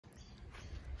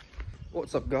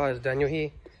What's up guys, Daniel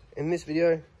here. In this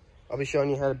video, I'll be showing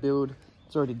you how to build,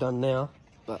 it's already done now,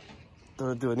 but I'm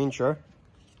gonna do an intro.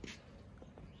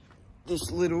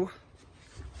 This little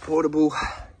portable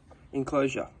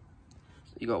enclosure.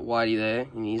 So you got Whitey there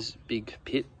in his big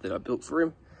pit that I built for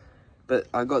him. But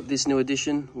I got this new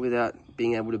addition without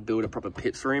being able to build a proper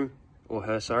pit for him, or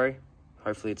her, sorry.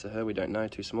 Hopefully it's a her, we don't know,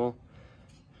 too small.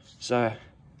 So,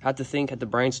 had to think, had to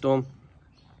brainstorm,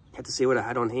 had to see what I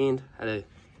had on hand,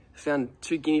 found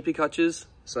 2 guinea pig hutches,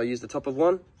 so I used the top of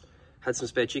one, had some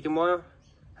spare chicken wire,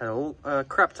 had a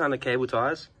crap ton of cable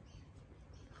ties,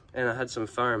 and I had some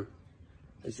foam.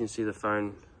 As you can see the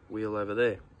foam wheel over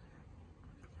there.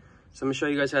 So I'm gonna show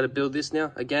you guys how to build this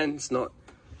now. Again, it's not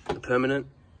a permanent.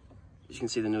 As you can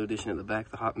see the new addition at the back,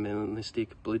 the hyperminimalistic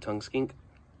blue tongue skink.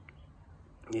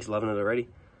 He's loving it already.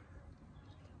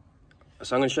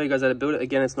 So I'm gonna show you guys how to build it.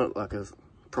 Again, it's not like a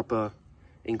proper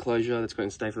enclosure that's going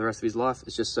to stay for the rest of his life.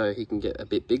 It's just so he can get a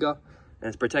bit bigger, and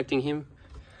it's protecting him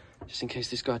just in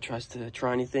case this guy tries to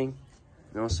try anything,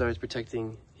 and also it's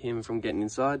protecting him from getting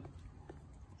inside.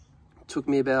 It took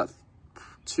me about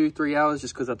 2-3 hours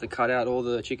just because I had to cut out all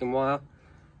the chicken wire,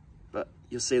 but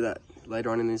you'll see that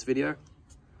later on in this video.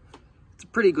 It's a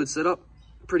pretty good setup,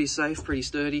 pretty safe, pretty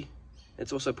sturdy.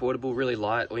 It's also portable, really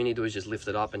light. All you need to do is just lift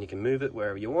it up and you can move it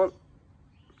wherever you want.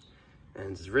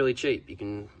 And it's really cheap. You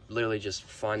can literally just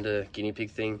find a guinea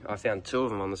pig thing. I found 2 of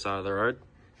them on the side of the road.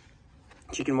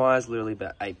 Chicken wire is literally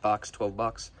about $8,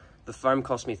 $12. The foam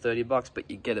cost me $30, but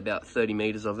you get about 30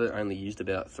 meters of it. I only used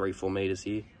about 3-4 meters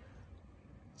here.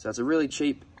 So it's a really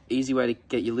cheap, easy way to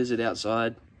get your lizard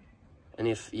outside. And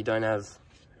if you don't have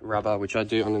rubber, which I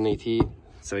do underneath here,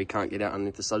 so he can't get out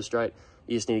underneath the substrate,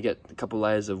 you just need to get a couple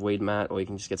layers of weed mat, or you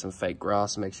can just get some fake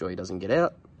grass and make sure he doesn't get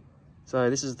out. So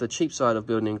this is the cheap side of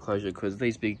building an enclosure, because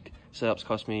these big setups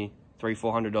cost me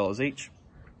 $300-400 each.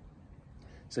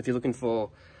 So if you're looking for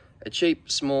a cheap,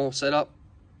 small setup,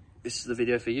 this is the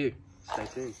video for you. Stay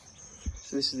tuned.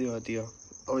 So this is the idea.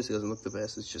 Obviously it doesn't look the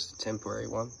best, it's just a temporary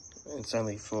one. It's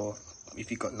only for if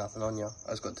you've got nothing on you.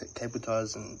 I just got cable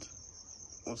ties and,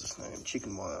 what's his name,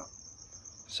 chicken wire.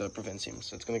 So it prevents him.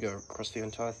 So it's going to go across the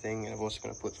entire thing, and I'm also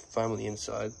going to put foam on the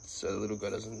inside so the little guy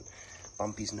doesn't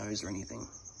bump his nose or anything.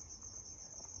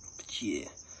 But yeah,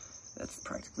 that's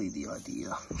practically the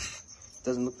idea.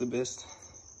 Doesn't look the best.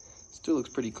 Still looks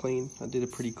pretty clean. I did a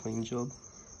pretty clean job.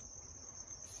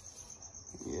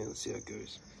 Yeah, let's see how it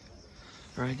goes.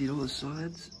 Alright, I did all the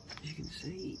sides. As you can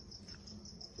see,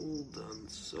 all done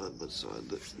side by side.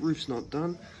 The roof's not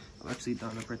done. I've actually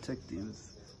done a protective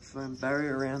foam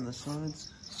barrier around the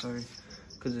sides. So,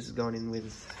 because this is going in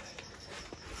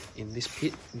this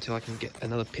pit until I can get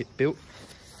another pit built.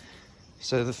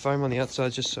 So the foam on the outside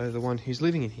is just so the one who's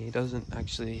living in here doesn't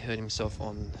actually hurt himself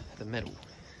on the metal.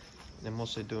 And I'm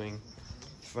also doing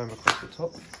foam across the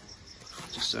top,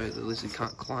 just so the lizard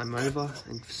can't climb over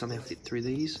and somehow fit through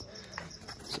these.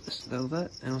 So that,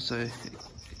 and also it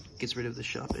gets rid of the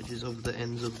sharp edges of the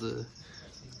ends of the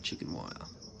chicken wire.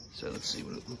 So let's see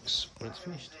what it looks when it's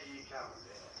finished.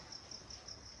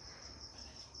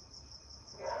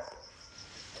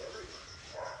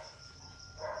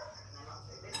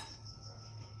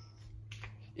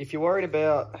 If you're worried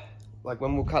about, like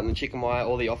when we're cutting the chicken wire,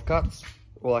 all the offcuts,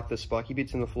 or like the spiky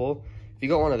bits in the floor, if you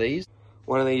got one of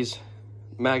these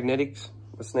magnetics,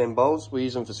 the snap bowls, we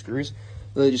use them for screws.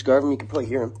 They just go over them, you can probably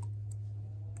hear them.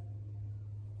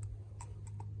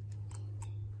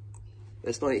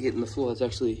 It's not hitting the floor, it's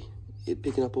actually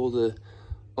picking up all the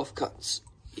offcuts.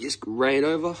 You just ray it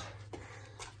over,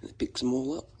 and it picks them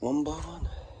all up one by one.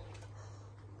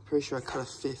 Pretty sure I cut a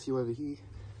fair few over here.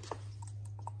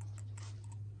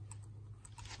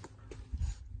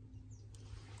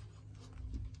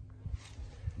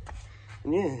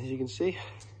 And yeah, as you can see,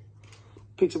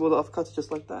 picks up all the offcuts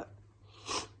just like that.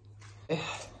 And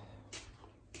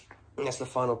that's the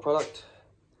final product.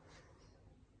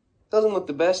 Doesn't look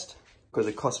the best, because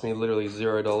it cost me literally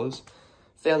 $0.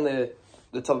 Found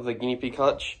the top of a guinea pig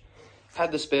hutch,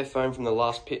 had the spare foam from the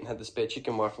last pit, and had the spare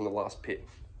chicken wire from the last pit.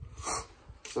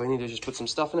 So I need to just put some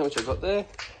stuff in it, which I got there,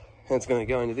 and it's going to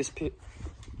go into this pit.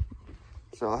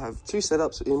 So I'll have 2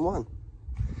 setups in one.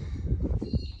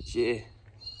 Yeah.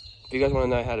 If you guys want to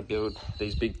know how to build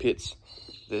these big pits,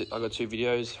 I got 2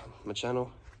 videos on my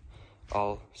channel.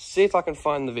 I'll see if I can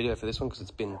find the video for this one, because it's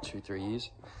been 2-3 years.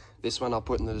 This one I'll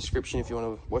put in the description if you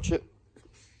want to watch it.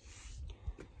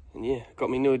 And yeah, got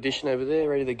my new addition over there,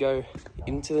 ready to go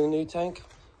into the new tank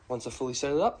once I fully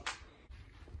set it up.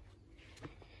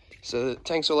 So the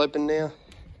tank's all open now.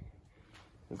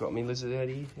 I've got my lizard out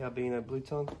here, albino blue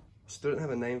tongue. Still don't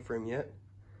have a name for him yet.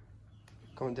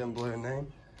 Comment down below a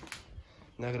name.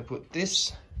 Now I'm going to put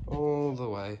this all the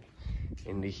way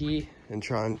into here and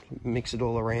try and mix it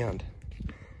all around.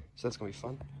 So that's gonna be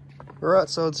fun. Alright,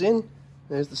 so it's in.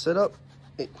 There's the setup.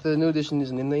 The new addition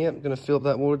isn't in there yet. I'm gonna fill up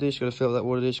that water dish. Gotta fill up that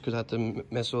water dish because I had to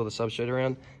mess all the substrate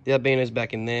around. The albino's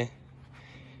back in there.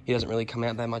 He doesn't really come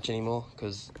out that much anymore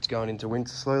because it's going into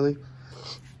winter slowly.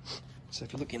 So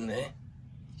if you look in there,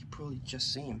 you can probably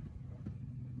just see him.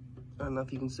 I don't know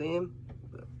if you can see him,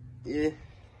 but yeah.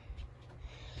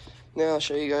 Now I'll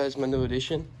show you guys my new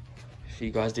addition. If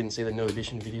you guys didn't see the new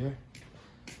addition video,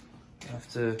 I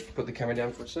have to put the camera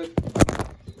down for a sec.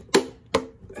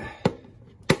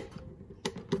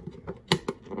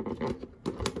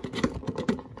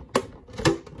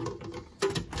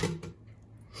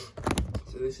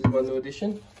 So this is my new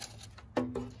addition.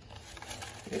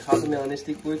 A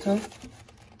melanistic blue tongue.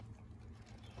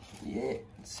 Yeah,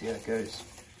 let's see how it goes.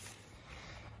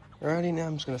 Alrighty, now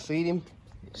I'm just going to feed him.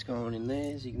 It's going in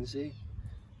there, as you can see.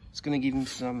 It's going to give him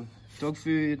some dog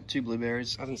food, 2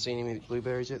 blueberries. I haven't seen him eat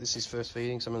blueberries yet. This is first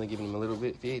feeding, so I'm only giving him a little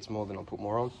bit. If he eats more, then I'll put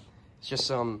more on. It's just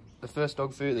the first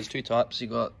dog food. There's 2 types. You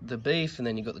got the beef, and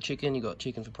then you got the chicken. You got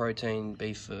chicken for protein,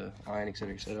 beef for iron,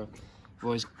 etc., etc. I've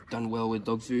always done well with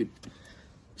dog food,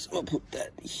 so I'll put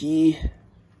that here,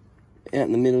 out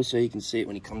in the middle, so you can see it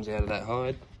when he comes out of that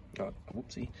hide. Oh,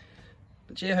 whoopsie.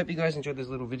 But yeah, I hope you guys enjoyed this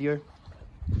little video.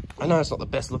 I know it's not the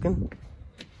best looking,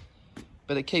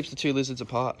 but it keeps the 2 lizards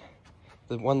apart.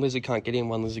 The one lizard can't get in,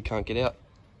 one lizard can't get out.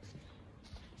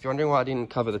 If you're wondering why I didn't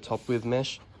cover the top with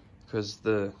mesh, because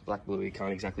the black bluey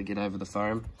can't exactly get over the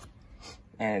foam,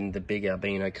 and the big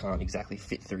albino can't exactly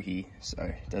fit through here, so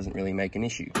it doesn't really make an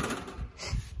issue.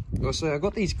 Also, I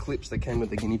got these clips that came with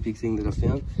the guinea pig thing that I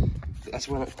found. That's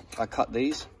when I cut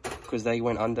these, because they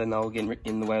went under and they were getting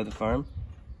in the way of the foam.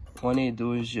 What I need to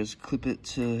do is just clip it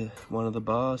to one of the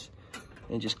bars,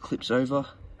 and it just clips over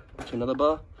to another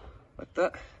bar, like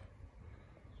that,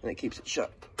 and it keeps it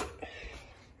shut.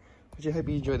 But I hope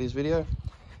you enjoyed this video.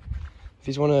 If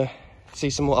you want to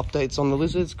see some more updates on the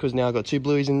lizards, because now I've got 2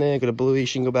 blueies in there, got a bluey,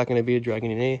 shingleback, and a beard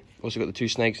dragon in here. Also got the 2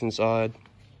 snakes inside,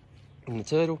 and the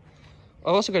turtle.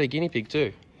 I've also got a guinea pig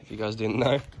too, if you guys didn't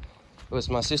know. Well, it's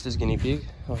my sister's guinea pig.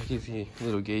 I'll give you a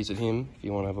little gaze at him if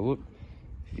you want to have a look.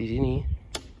 If he's in here.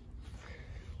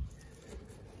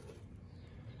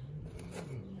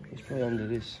 He's probably under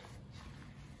this.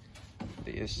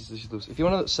 But yeah, this is, if you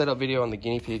want to set up video on the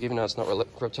guinea pig, even though it's not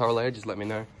reptile related, just let me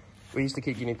know. We used to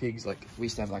keep guinea pigs, like, we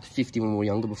used to have like 50 when we were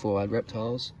younger before I had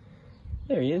reptiles.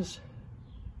 There he is.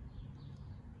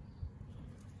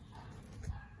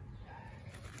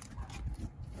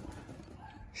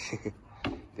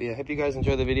 But yeah, hope you guys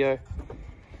enjoyed the video. Let me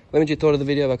know what you thought of the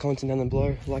video by commenting down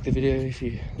below. Like the video if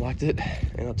you liked it,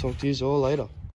 and I'll talk to you all later.